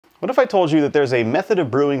What if I told you that there's a method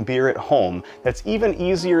of brewing beer at home that's even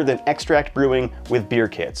easier than extract brewing with beer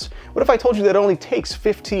kits? What if I told you that it only takes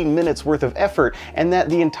 15 minutes worth of effort and that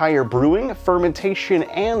the entire brewing, fermentation,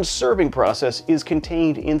 and serving process is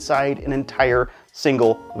contained inside an entire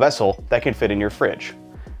single vessel that can fit in your fridge?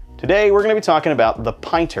 Today we're going to be talking about the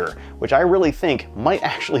Pinter, which I really think might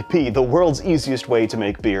actually be the world's easiest way to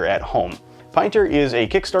make beer at home. Pinter is a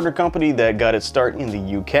Kickstarter company that got its start in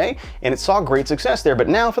the UK, and it saw great success there, but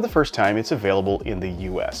now for the first time it's available in the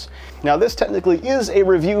US. Now this technically is a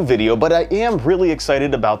review video, but I am really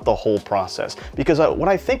excited about the whole process, because what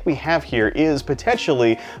I think we have here is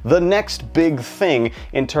potentially the next big thing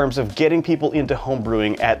in terms of getting people into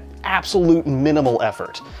homebrewing at absolute minimal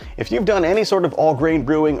effort. If you've done any sort of all-grain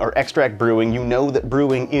brewing or extract brewing, you know that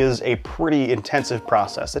brewing is a pretty intensive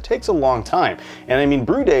process. It takes a long time. And I mean,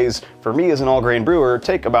 brew days, for me as an all-grain brewer,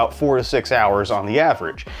 take about 4 to 6 hours on the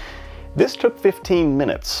average. This took 15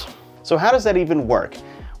 minutes. So how does that even work?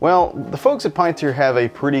 Well, the folks at Pinter have a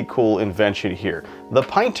pretty cool invention here. The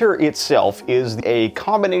Pinter itself is a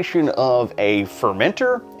combination of a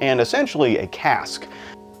fermenter and essentially a cask.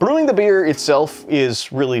 Brewing the beer itself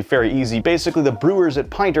is really very easy. Basically, the brewers at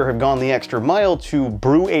Pinter have gone the extra mile to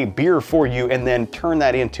brew a beer for you and then turn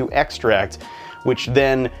that into extract, which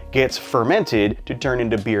then gets fermented to turn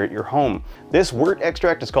into beer at your home. This wort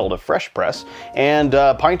extract is called a fresh press, and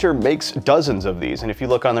Pinter makes dozens of these. And if you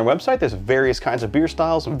look on their website, there's various kinds of beer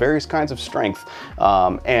styles and various kinds of strength,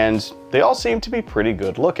 and they all seem to be pretty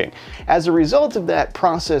good looking. As a result of that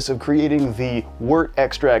process of creating the wort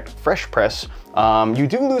extract fresh press, you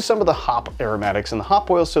do lose some of the hop aromatics and the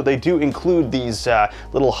hop oils, so they do include these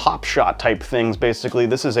little hop shot type things. Basically,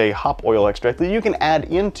 this is a hop oil extract that you can add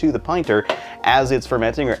into the Pinter as it's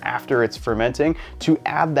fermenting or after it's fermenting to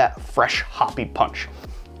add that fresh hoppy punch.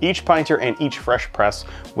 Each Pinter and each fresh press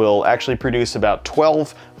will actually produce about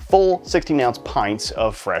 12 full 16-ounce pints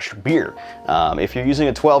of fresh beer. If you're using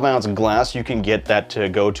a 12-ounce glass, you can get that to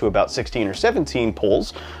go to about 16 or 17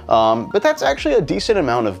 pulls, but that's actually a decent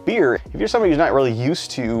amount of beer. If you're somebody who's not really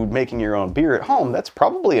used to making your own beer at home, that's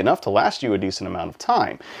probably enough to last you a decent amount of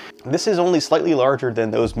time. This is only slightly larger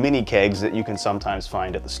than those mini kegs that you can sometimes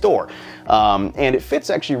find at the store, and it fits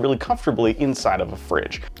actually really comfortably inside of a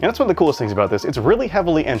fridge. And that's one of the coolest things about this. It's really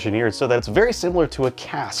heavily engineered so that it's very similar to a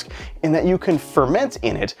cask in that you can ferment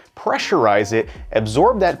in it, pressurize it,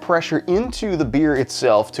 absorb that pressure into the beer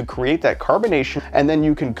itself to create that carbonation, and then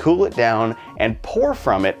you can cool it down and pour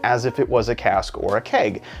from it as if it was a cask or a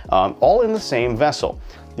keg, all in the same vessel.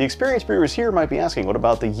 The experienced brewers here might be asking, what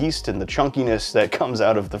about the yeast and the chunkiness that comes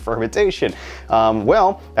out of the fermentation?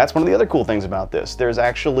 Well, that's one of the other cool things about this. There's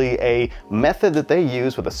actually a method that they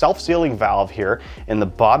use with a self-sealing valve here in the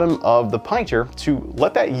bottom of the Pinter to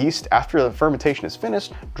let that yeast, after the fermentation is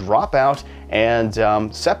finished, drop out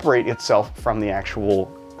and separate itself from the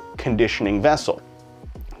actual conditioning vessel.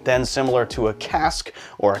 Then, similar to a cask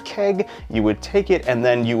or a keg, you would take it and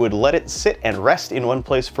then you would let it sit and rest in one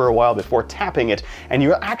place for a while before tapping it, and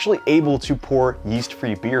you're actually able to pour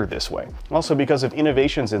yeast-free beer this way. Also, because of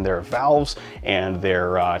innovations in their valves and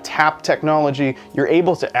their tap technology, you're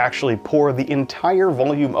able to actually pour the entire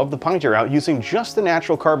volume of the Pinter out using just the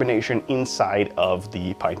natural carbonation inside of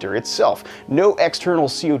the Pinter itself. No external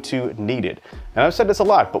CO2 needed. Now, I've said this a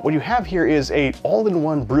lot, but what you have here is a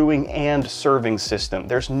all-in-one brewing and serving system.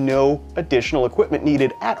 There's no additional equipment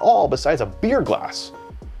needed at all besides a beer glass.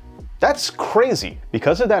 That's crazy.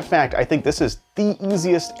 Because of that fact, I think this is the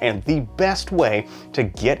easiest and the best way to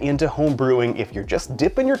get into home brewing if you're just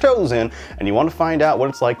dipping your toes in and you want to find out what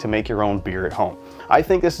it's like to make your own beer at home. I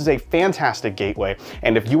think this is a fantastic gateway,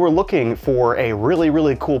 and if you were looking for a really,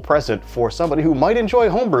 really cool present for somebody who might enjoy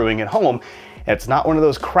home brewing at home, it's not one of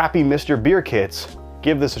those crappy Mr. Beer kits,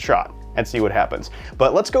 give this a shot and see what happens.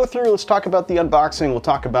 But let's go through, let's talk about the unboxing, we'll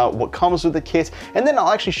talk about what comes with the kit, and then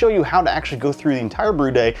I'll actually show you how to actually go through the entire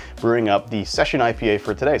brew day brewing up the session IPA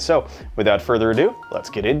for today. So without further ado,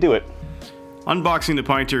 let's get into it. Unboxing the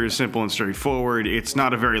Pinter is simple and straightforward. It's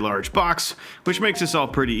not a very large box, which makes this all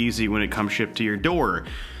pretty easy when it comes shipped to your door.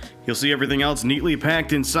 You'll see everything else neatly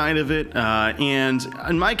packed inside of it, and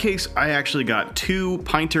in my case, I actually got 2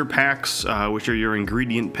 Pinter packs, which are your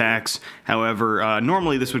ingredient packs. However,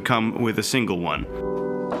 normally this would come with a single one.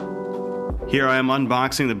 Here I am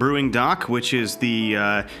unboxing the brewing dock, which is the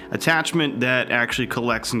attachment that actually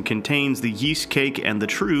collects and contains the yeast cake and the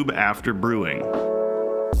trube after brewing.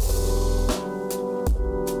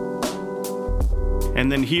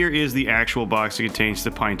 And then here is the actual box that contains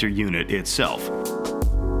the Pinter unit itself.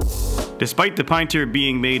 Despite the Pinter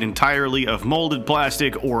being made entirely of molded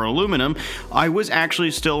plastic or aluminum, I was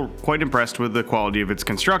actually still quite impressed with the quality of its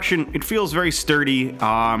construction. It feels very sturdy,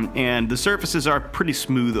 and the surfaces are pretty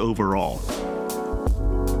smooth overall.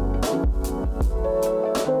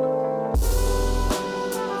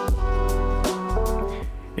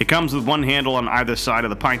 It comes with one handle on either side of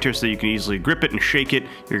the Pinter so you can easily grip it and shake it.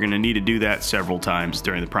 You're going to need to do that several times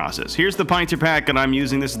during the process. Here's the Pinter pack that I'm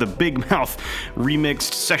using. This is the Big Mouth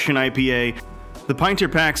Remixed Session IPA. The Pinter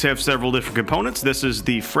packs have several different components. This is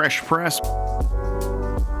the fresh press.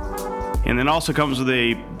 And then also comes with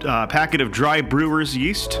a packet of dry brewer's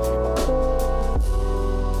yeast.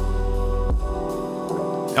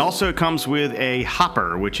 It also comes with a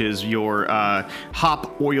hopper, which is your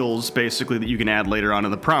hop oils, basically, that you can add later on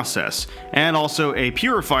in the process. And also a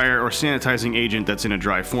purifier or sanitizing agent that's in a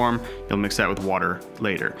dry form. You'll mix that with water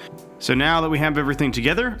later. So now that we have everything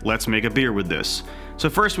together, let's make a beer with this. So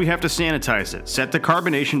first we have to sanitize it. Set the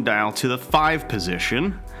carbonation dial to the 5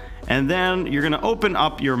 position. And then you're going to open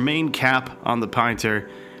up your main cap on the Pinter.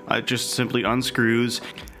 It just simply unscrews.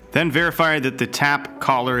 Then verify that the tap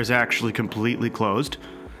collar is actually completely closed.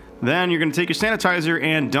 Then you're going to take your sanitizer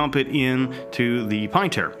and dump it into the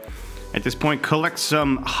Pinter. At this point, collect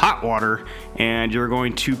some hot water, and you're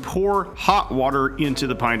going to pour hot water into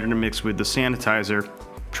the Pinter to mix with the sanitizer.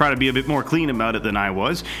 Try to be a bit more clean about it than I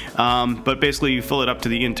was, but basically you fill it up to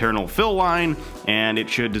the internal fill line, and it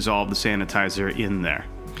should dissolve the sanitizer in there.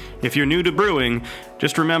 If you're new to brewing,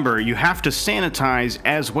 just remember you have to sanitize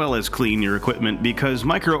as well as clean your equipment because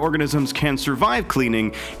microorganisms can survive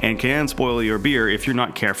cleaning and can spoil your beer if you're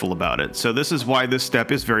not careful about it. So this is why this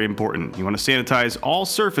step is very important. You want to sanitize all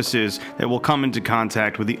surfaces that will come into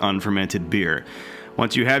contact with the unfermented beer.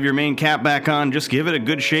 Once you have your main cap back on, just give it a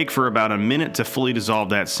good shake for about a minute to fully dissolve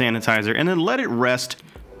that sanitizer and then let it rest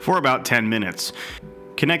for about 10 minutes.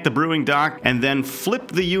 Connect the brewing dock and then flip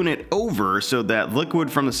the unit over so that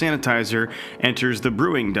liquid from the sanitizer enters the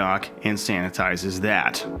brewing dock and sanitizes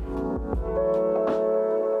that.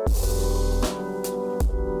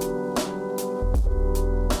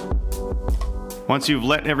 Once you've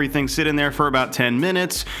let everything sit in there for about 10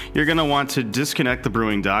 minutes, you're going to want to disconnect the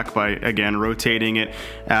brewing dock by, again, rotating it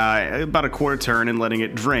about a quarter turn and letting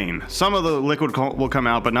it drain. Some of the liquid will come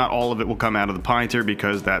out, but not all of it will come out of the Pinter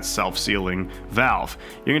because that's self-sealing valve.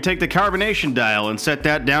 You're going to take the carbonation dial and set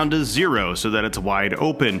that down to 0 so that it's wide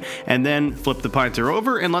open, and then flip the Pinter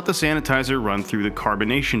over and let the sanitizer run through the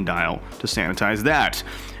carbonation dial to sanitize that.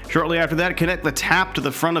 Shortly after that, connect the tap to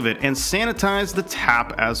the front of it and sanitize the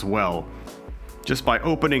tap as well, just by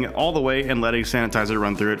opening it all the way and letting sanitizer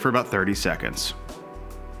run through it for about 30 seconds.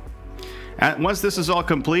 Once this is all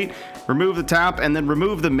complete, remove the tap and then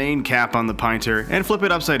remove the main cap on the Pinter and flip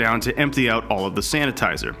it upside down to empty out all of the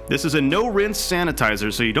sanitizer. This is a no-rinse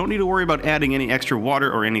sanitizer, so you don't need to worry about adding any extra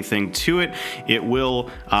water or anything to it. It will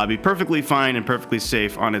be perfectly fine and perfectly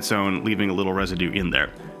safe on its own, leaving a little residue in there.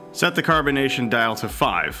 Set the carbonation dial to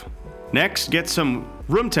 5. Next, get some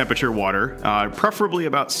room temperature water, preferably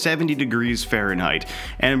about 70 degrees Fahrenheit,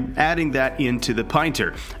 and adding that into the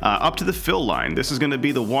Pinter, up to the fill line. This is going to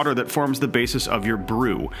be the water that forms the basis of your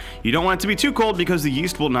brew. You don't want it to be too cold because the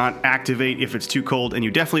yeast will not activate if it's too cold, and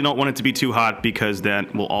you definitely don't want it to be too hot because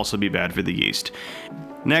that will also be bad for the yeast.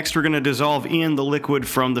 Next, we're going to dissolve in the liquid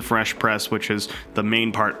from the fresh press, which is the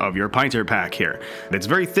main part of your Pinter pack here. It's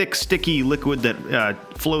very thick, sticky liquid that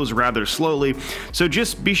flows rather slowly, so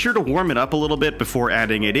just be sure to warm it up a little bit before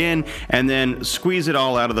adding it in, and then squeeze it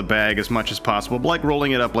all out of the bag as much as possible, like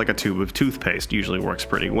rolling it up like a tube of toothpaste. Usually works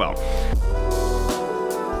pretty well.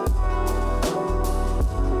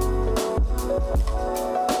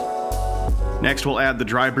 Next, we'll add the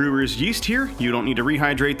dry brewer's yeast here. You don't need to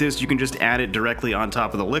rehydrate this. You can just add it directly on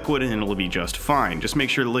top of the liquid and it'll be just fine. Just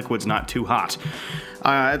make sure the liquid's not too hot.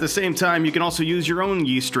 At the same time, you can also use your own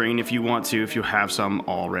yeast strain if you want to, if you have some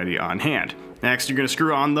already on hand. Next, you're going to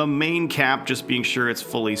screw on the main cap, just being sure it's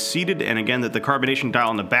fully seated, and again that the carbonation dial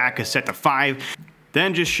on the back is set to 5.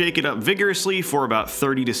 Then just shake it up vigorously for about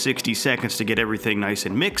 30 to 60 seconds to get everything nice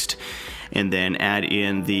and mixed. And then add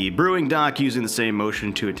in the brewing dock using the same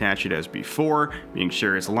motion to attach it as before, being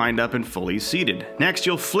sure it's lined up and fully seated. Next,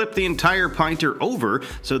 you'll flip the entire Pinter over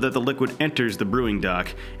so that the liquid enters the brewing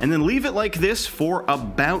dock, and then leave it like this for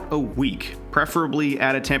about a week, preferably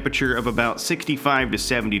at a temperature of about 65 to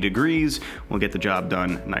 70 degrees. We'll get the job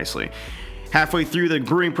done nicely. Halfway through the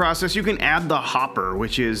brewing process, you can add the hopper,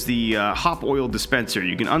 which is the hop oil dispenser.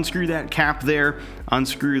 You can unscrew that cap there,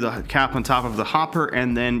 unscrew the cap on top of the hopper,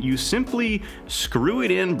 and then you simply screw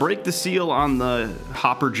it in, break the seal on the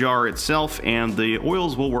hopper jar itself, and the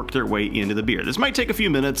oils will work their way into the beer. This might take a few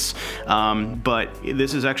minutes, but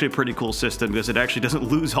this is actually a pretty cool system because it actually doesn't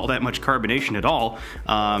lose all that much carbonation at all,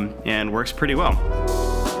 and works pretty well.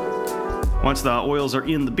 Once the oils are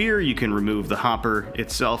in the beer, you can remove the hopper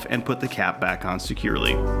itself and put the cap back on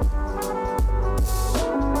securely.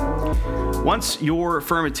 Once your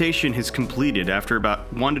fermentation is completed, after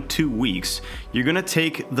about 1 to 2 weeks, you're going to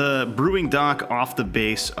take the brewing dock off the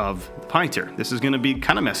base of the Pinter. This is going to be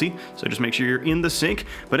kind of messy, so just make sure you're in the sink.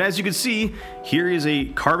 But as you can see, here is a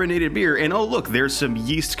carbonated beer, and oh look, there's some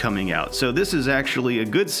yeast coming out. So this is actually a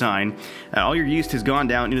good sign. All your yeast has gone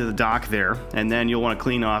down into the dock there, and then you'll want to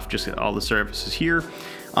clean off just all the surfaces here.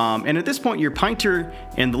 And at this point, your Pinter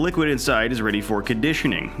and the liquid inside is ready for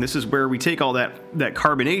conditioning. This is where we take all that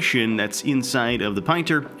carbonation that's inside of the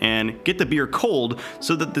Pinter and get the beer cold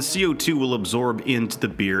so that the CO2 will absorb into the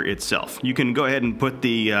beer itself. You can go ahead and put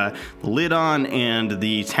the lid on and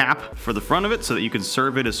the tap for the front of it so that you can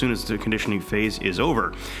serve it as soon as the conditioning phase is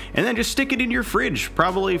over. And then just stick it in your fridge,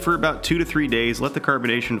 probably for about 2 to 3 days, let the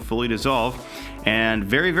carbonation fully dissolve, and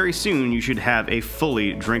very, very soon you should have a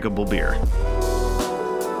fully drinkable beer.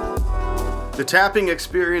 The tapping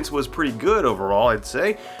experience was pretty good overall, I'd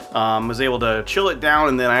say. Was able to chill it down,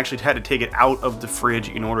 and then I actually had to take it out of the fridge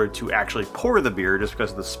in order to actually pour the beer just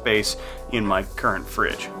because of the space in my current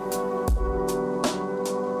fridge.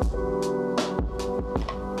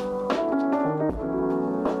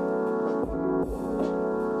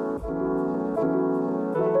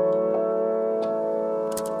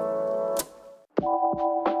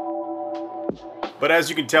 But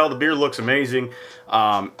as you can tell, the beer looks amazing.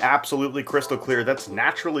 Absolutely crystal clear. That's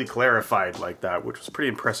naturally clarified like that, which was pretty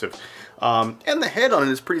impressive. And the head on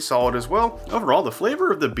it is pretty solid as well. Overall, the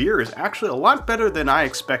flavor of the beer is actually a lot better than I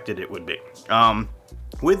expected it would be.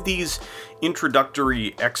 With these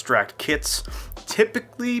introductory extract kits,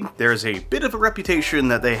 typically there's a bit of a reputation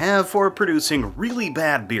that they have for producing really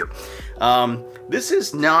bad beer. This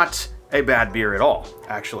is not a bad beer at all,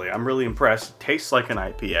 actually. I'm really impressed. It tastes like an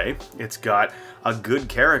IPA. It's got a good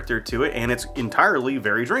character to it, and it's entirely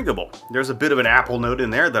very drinkable. There's a bit of an apple note in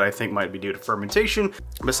there that I think might be due to fermentation.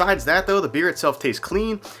 Besides that though, the beer itself tastes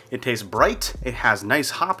clean, it tastes bright, it has nice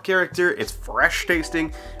hop character, it's fresh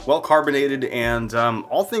tasting, well carbonated, and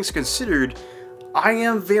all things considered, I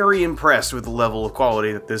am very impressed with the level of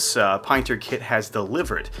quality that this Pinter kit has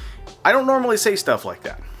delivered. I don't normally say stuff like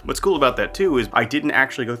that. What's cool about that too is I didn't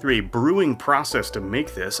actually go through a brewing process to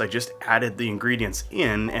make this. I just added the ingredients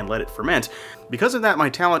in and let it ferment. Because of that, my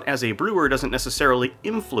talent as a brewer doesn't necessarily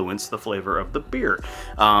influence the flavor of the beer.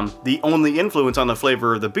 The only influence on the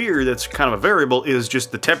flavor of the beer that's kind of a variable is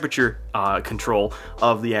just the temperature control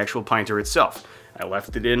of the actual Pinter itself. I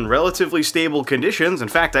left it in relatively stable conditions. In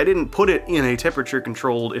fact, I didn't put it in a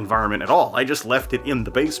temperature-controlled environment at all. I just left it in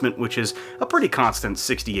the basement, which is a pretty constant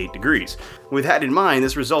 68 degrees. With that in mind,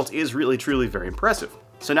 this result is really, truly very impressive.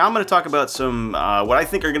 So now I'm going to talk about some, what I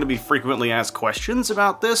think are going to be frequently asked questions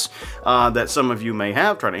about this that some of you may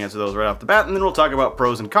have. Try to answer those right off the bat, and then we'll talk about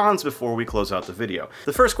pros and cons before we close out the video.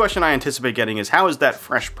 The first question I anticipate getting is, how is that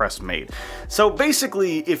fresh press made? So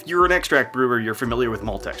basically, if you're an extract brewer, you're familiar with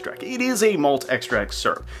malt extract. It is a malt extract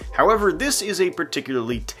syrup. However, this is a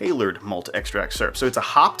particularly tailored malt extract syrup. So it's a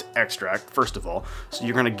hopped extract, first of all, so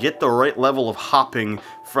you're going to get the right level of hopping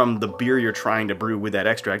from the beer you're trying to brew with that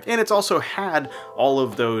extract, and it's also had all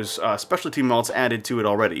of those specialty malts added to it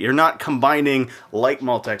already. You're not combining light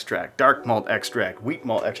malt extract, dark malt extract, wheat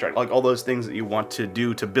malt extract, like all those things that you want to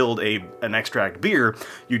do to build an extract beer.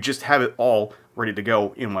 You just have it all ready to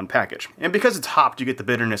go in one package. And because it's hopped, you get the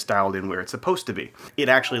bitterness dialed in where it's supposed to be. It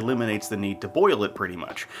actually eliminates the need to boil it pretty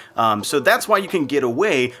much. So that's why you can get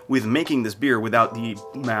away with making this beer without the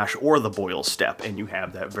mash or the boil step, and you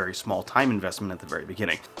have that very small time investment at the very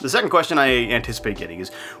beginning. The second question I anticipate getting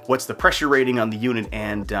is, what's the pressure rating on the unit,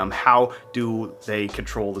 and how do they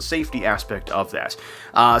control the safety aspect of that?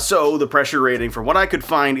 So the pressure rating, from what I could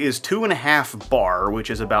find, is 2.5 bar, which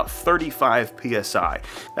is about 35 psi.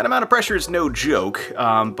 That amount of pressure is no joke,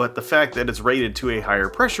 but the fact that it's rated to a higher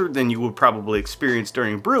pressure than you would probably experience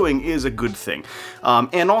during brewing is a good thing.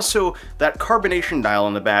 And also, that carbonation dial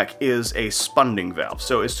on the back is a spunding valve.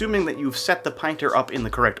 So assuming that you've set the Pinter up in the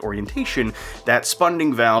correct orientation, that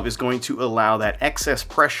spunding valve is going to allow that excess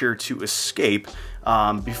pressure to escape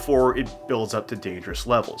before it builds up to dangerous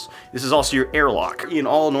levels. This is also your airlock. In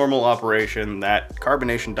all normal operation, that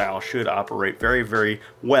carbonation dial should operate very, very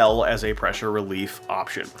well as a pressure relief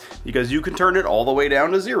option, because you can turn it all the way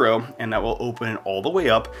down to 0 and that will open it all the way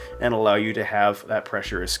up and allow you to have that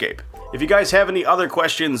pressure escape. If you guys have any other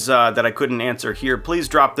questions that I couldn't answer here, please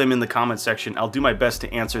drop them in the comment section. I'll do my best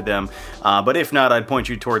to answer them, but if not, I'd point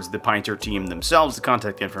you towards the Pinter team themselves. The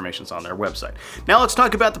contact information's on their website. Now let's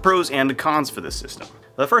talk about the pros and the cons for this system.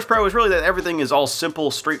 The first pro is really that everything is all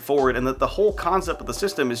simple, straightforward, and that the whole concept of the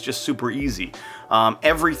system is just super easy.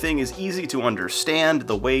 Everything is easy to understand,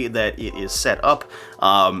 the way that it is set up,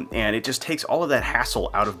 and it just takes all of that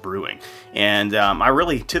hassle out of brewing. And I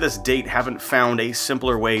really, to this date, haven't found a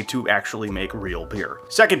simpler way to actually make real beer.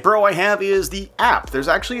 Second pro I have is the app. There's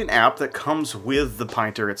actually an app that comes with the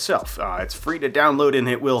Pinter itself. It's free to download, and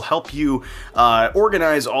it will help you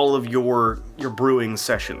organize all of your brewing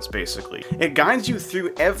sessions, basically. It guides you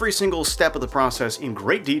through every single step of the process in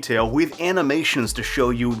great detail with animations to show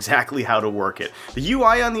you exactly how to work it. The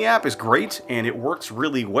UI on the app is great, and it works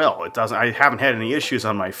really well. I haven't had any issues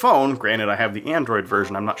on my phone. Granted, I have the Android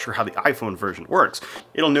version. I'm not sure how the iPhone version works.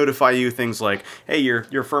 It'll notify you things like, hey,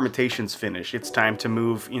 your fermentation's finished. It's time to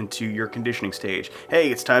move into your conditioning stage.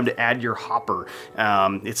 Hey, it's time to add your hopper.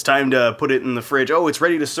 It's time to put it in the fridge. Oh, it's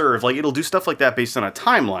ready to serve. Like, it'll do stuff like that based on a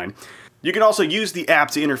timeline. You can also use the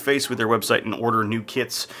app to interface with their website and order new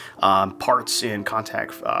kits, parts, and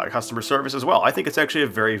contact customer service as well. I think it's actually a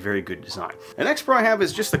very, very good design. The next pro I have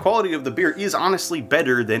is just the quality of the beer is honestly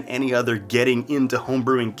better than any other getting into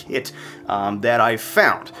homebrewing kit that I've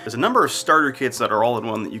found. There's a number of starter kits that are all in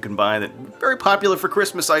one that you can buy that are very popular for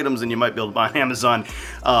Christmas items, and you might be able to buy on Amazon,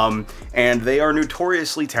 and they are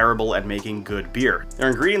notoriously terrible at making good beer. Their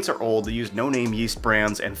ingredients are old, they use no-name yeast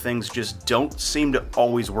brands, and things just don't seem to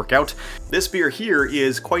always work out. This beer here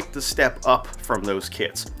is quite the step up from those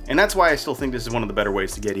kits, and that's why I still think this is one of the better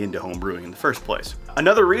ways to get into homebrewing in the first place.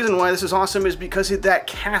 Another reason why this is awesome is because of that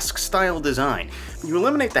cask style design. You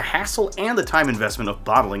eliminate the hassle and the time investment of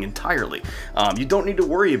bottling entirely. You don't need to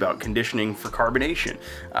worry about conditioning for carbonation.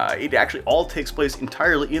 It actually all takes place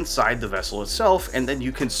entirely inside the vessel itself, and then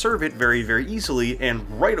you can serve it very, very easily and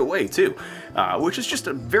right away too, which is just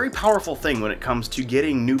a very powerful thing when it comes to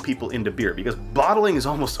getting new people into beer, because bottling is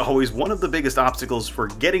almost always one of the biggest obstacles for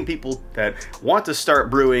getting people that want to start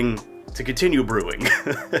brewing to continue brewing.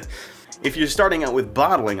 If you're starting out with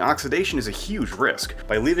bottling, oxidation is a huge risk.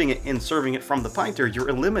 By leaving it and serving it from the Pinter, you're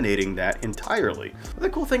eliminating that entirely. But the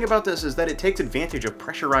cool thing about this is that it takes advantage of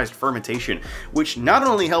pressurized fermentation, which not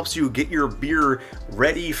only helps you get your beer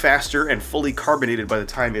ready faster and fully carbonated by the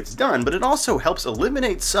time it's done, but it also helps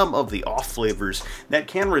eliminate some of the off flavors that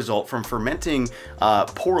can result from fermenting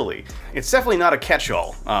poorly. It's definitely not a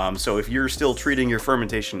catch-all, so if you're still treating your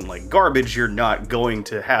fermentation like garbage, you're not going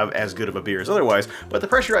to have as good of a beer as otherwise, but the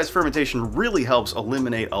pressurized fermentation really helps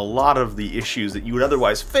eliminate a lot of the issues that you would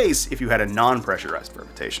otherwise face if you had a non-pressurized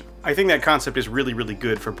fermentation. I think that concept is really, really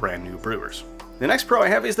good for brand new brewers. The next pro I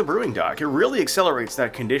have is the brewing dock. It really accelerates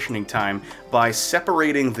that conditioning time by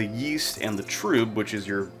separating the yeast and the trub, which is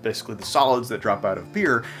basically the solids that drop out of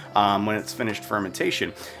beer when it's finished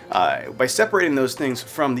fermentation. By separating those things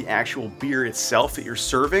from the actual beer itself that you're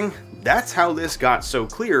serving, that's how this got so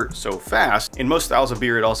clear so fast. In most styles of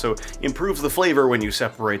beer, it also improves the flavor when you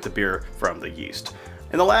separate the beer from the yeast.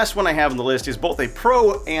 And the last one I have on the list is both a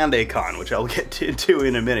pro and a con, which I'll get into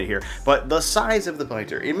in a minute here. But the size of the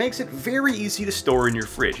Pinter, it makes it very easy to store in your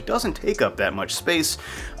fridge. It doesn't take up that much space,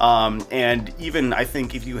 and even I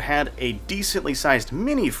think if you had a decently sized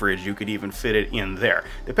mini fridge, you could even fit it in there,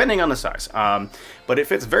 depending on the size. But it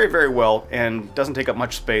fits very, very well and doesn't take up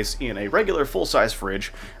much space in a regular full-size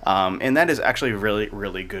fridge, and that is actually a really,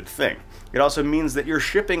 really good thing. It also means that you're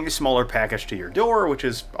shipping a smaller package to your door, which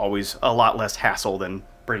is always a lot less hassle than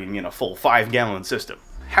bringing in a full 5-gallon system.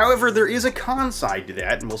 However, there is a con side to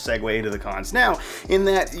that, and we'll segue into the cons now, in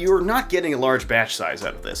that you're not getting a large batch size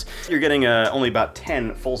out of this. You're getting only about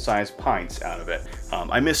 10 full-size pints out of it.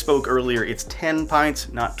 I misspoke earlier, it's 10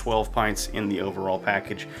 pints, not 12 pints in the overall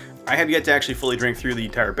package. I have yet to actually fully drink through the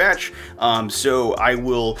entire batch, so I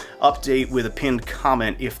will update with a pinned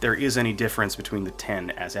comment if there is any difference between the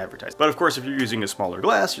 10 as advertised. But of course, if you're using a smaller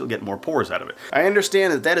glass, you'll get more pours out of it. I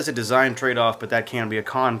understand that that is a design trade-off, but that can be a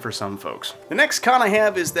con for some folks. The next con I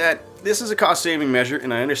have is that this is a cost-saving measure,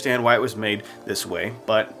 and I understand why it was made this way,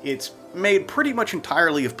 but it's made pretty much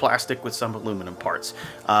entirely of plastic with some aluminum parts.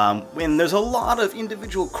 And there's a lot of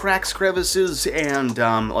individual cracks, crevices, and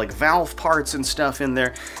like valve parts and stuff in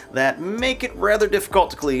there that make it rather difficult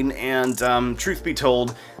to clean, and truth be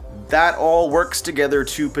told, that all works together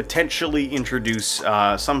to potentially introduce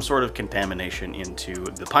some sort of contamination into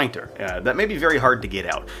the Pinter. That may be very hard to get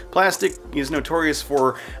out. Plastic is notorious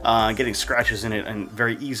for getting scratches in it and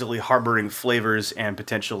very easily harboring flavors and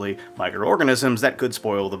potentially microorganisms that could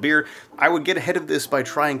spoil the beer. I would get ahead of this by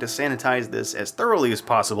trying to sanitize this as thoroughly as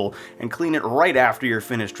possible and clean it right after you're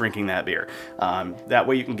finished drinking that beer. That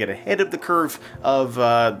way you can get ahead of the curve of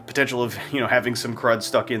potential of, you know, having some crud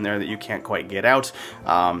stuck in there that you can't quite get out.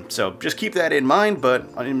 So just keep that in mind, but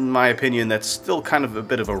in my opinion, that's still kind of a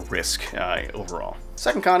bit of a risk overall.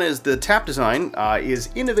 Second con is the tap design is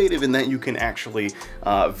innovative in that you can actually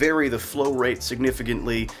vary the flow rate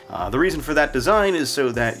significantly. The reason for that design is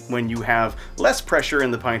so that when you have less pressure in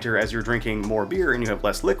the Pinter as you're drinking more beer and you have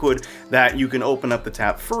less liquid, that you can open up the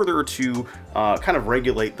tap further to kind of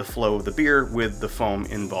regulate the flow of the beer with the foam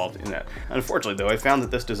involved in that. Unfortunately though, I found that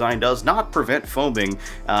this design does not prevent foaming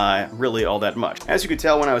really all that much. As you could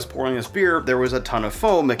tell when I was pouring this beer, there was a ton of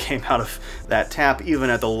foam that came out of that tap even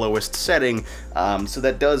at the lowest setting. So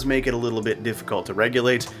that does make it a little bit difficult to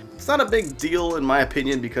regulate. It's not a big deal in my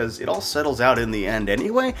opinion because it all settles out in the end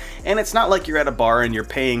anyway, and it's not like you're at a bar and you're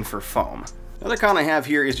paying for foam. Another con I have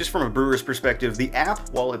here is just from a brewer's perspective. The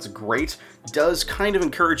app, while it's great, does kind of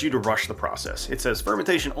encourage you to rush the process. It says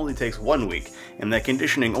fermentation only takes 1 week, and that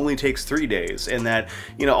conditioning only takes 3 days, and that,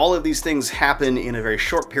 you know, all of these things happen in a very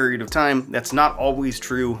short period of time. That's not always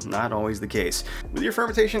true, not always the case. With your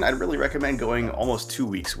fermentation, I'd really recommend going almost 2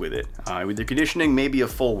 weeks with it. With your conditioning, maybe a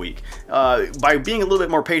full week. By being a little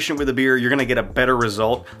bit more patient with the beer, you're gonna get a better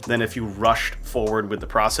result than if you rushed forward with the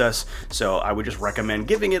process. So I would just recommend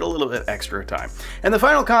giving it a little bit extra time. And the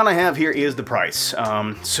final con I have here is the price.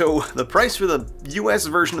 So the price for the US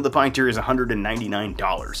version of the Pinter is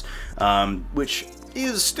 $199, which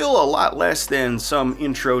is still a lot less than some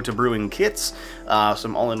intro to brewing kits,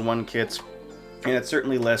 some all-in-one kits. And it's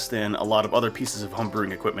certainly less than a lot of other pieces of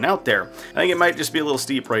homebrewing equipment out there. I think it might just be a little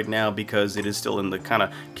steep right now because it is still in the kind of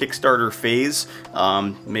Kickstarter phase.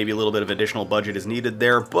 Maybe a little bit of additional budget is needed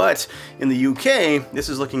there, but in the UK, this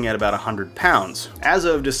is looking at about £100. As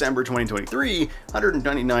of December 2023,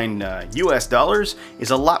 199 US dollars is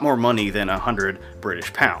a lot more money than 100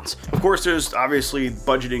 British pounds. Of course, there's obviously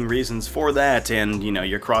budgeting reasons for that, and you know,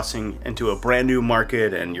 you're crossing into a brand new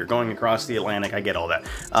market and you're going across the Atlantic, I get all that.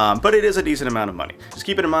 But it is a decent amount of money. Just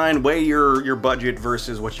keep it in mind, weigh your budget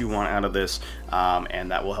versus what you want out of this, and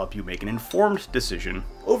that will help you make an informed decision.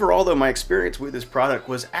 Overall though, my experience with this product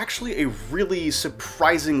was actually a really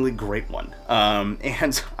surprisingly great one.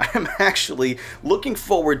 And I'm actually looking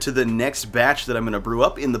forward to the next batch that I'm going to brew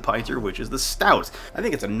up in the Pinter, which is the Stout. I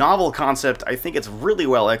think it's a novel concept, I think it's really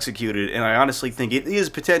well executed, and I honestly think it is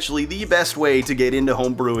potentially the best way to get into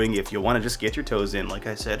home brewing if you want to just get your toes in, like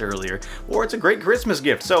I said earlier, or it's a great Christmas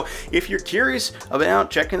gift. So if you're curious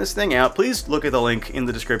about checking this thing out, please look at the link in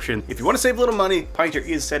the description. If you want to save a little money, Pinter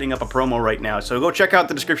is setting up a promo right now, so go check out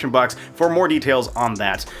the description box for more details on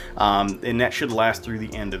that. And that should last through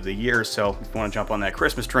the end of the year, so if you want to jump on that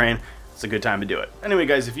Christmas train, it's a good time to do it. Anyway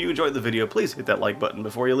guys, if you enjoyed the video, please hit that like button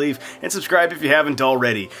before you leave, and subscribe if you haven't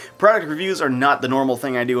already. Product reviews are not the normal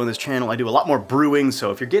thing I do on this channel. I do a lot more brewing,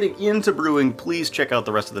 so if you're getting into brewing, please check out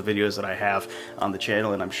the rest of the videos that I have on the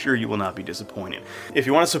channel, and I'm sure you will not be disappointed. If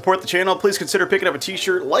you want to support the channel, please consider picking up a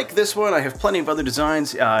t-shirt like this one. I have plenty of other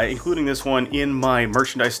designs, including this one, in my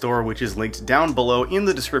merchandise store, which is linked down below in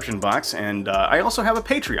the description box, and I also have a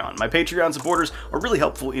Patreon. My Patreon supporters are really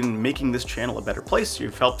helpful in making this channel a better place.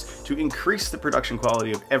 You've helped to increase the production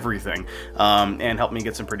quality of everything, and help me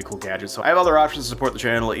get some pretty cool gadgets. So I have other options to support the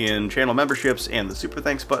channel in channel memberships and the super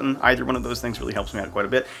thanks button. Either one of those things really helps me out quite a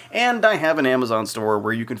bit. And I have an Amazon store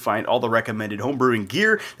where you can find all the recommended homebrewing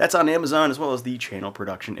gear that's on Amazon, as well as the channel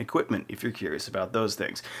production equipment if you're curious about those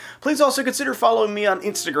things. Please also consider following me on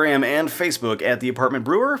Instagram and Facebook at The Apartment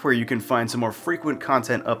Brewer, where you can find some more frequent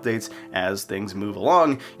content updates as things move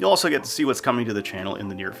along. You'll also get to see what's coming to the channel in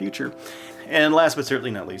the near future. And last but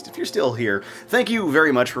certainly not least, if you're still here, thank you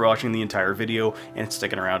very much for watching the entire video and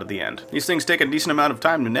sticking around at the end. These things take a decent amount of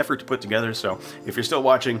time and effort to put together, so if you're still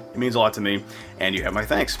watching, it means a lot to me, and you have my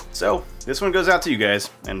thanks. So this one goes out to you guys,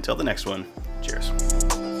 and until the next one, cheers.